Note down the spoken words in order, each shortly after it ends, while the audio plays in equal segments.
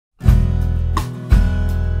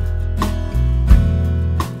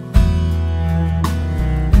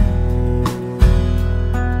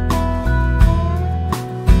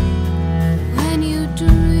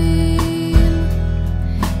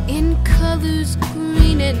blues,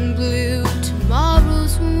 green and blue.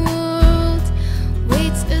 Tomorrow's world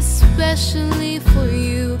waits especially for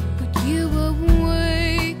you, but you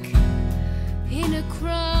awake in a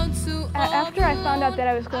crowd so After I found out that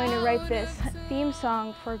I was going to write this theme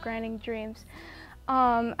song for Granting Dreams,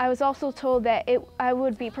 I was also told that I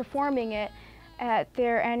would be performing it at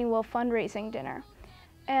their annual fundraising dinner.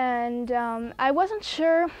 And I wasn't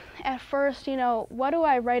sure at first, you know, what do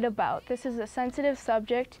I write about? This is a sensitive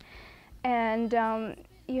subject, and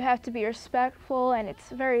you have to be respectful, and it's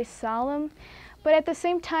very solemn. But at the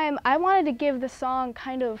same time, I wanted to give the song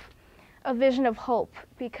kind of a vision of hope,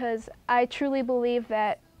 because I truly believe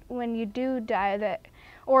that when you do die,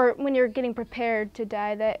 or when you're getting prepared to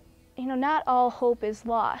die, that, you know, not all hope is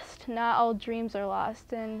lost, not all dreams are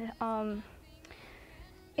lost. And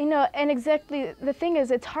you know, and exactly, the thing is,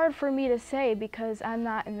 it's hard for me to say because I'm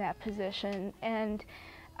not in that position, and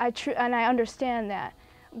I understand that.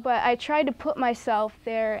 But I tried to put myself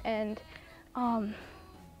there, and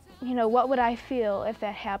you know, what would I feel if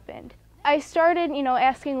that happened? I started, you know,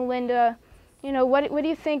 asking Linda, you know, what do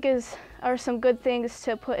you think are some good things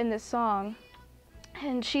to put in this song?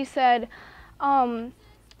 And she said,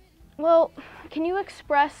 well, can you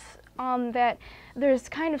express that there's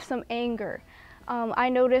kind of some anger? I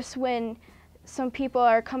notice when some people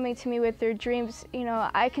are coming to me with their dreams, you know,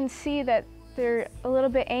 I can see that they're a little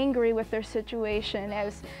bit angry with their situation,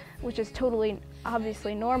 which is totally,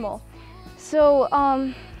 obviously normal. So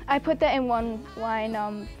I put that in one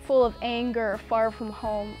line, full of anger, far from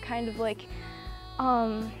home, kind of like,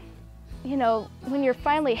 you know, when you're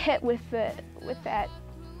finally hit with that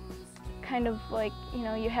kind of like, you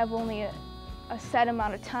know, you have only a set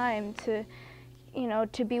amount of time to, you know,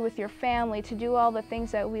 to be with your family, to do all the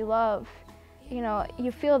things that we love. You know,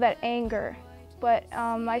 you feel that anger. But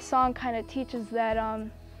my song kind of teaches that,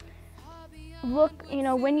 look, you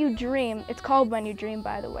know, when you dream, it's called When You Dream,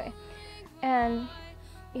 by the way. And,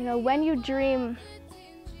 you know, when you dream,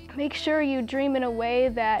 make sure you dream in a way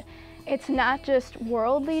that it's not just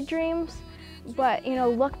worldly dreams, but, you know,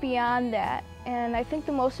 look beyond that. And I think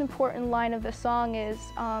the most important line of the song is,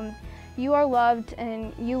 you are loved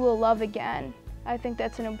and you will love again. I think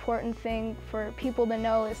that's an important thing for people to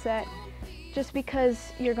know, is that just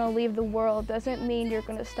because you're going to leave the world doesn't mean you're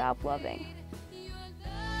going to stop loving.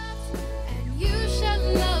 and you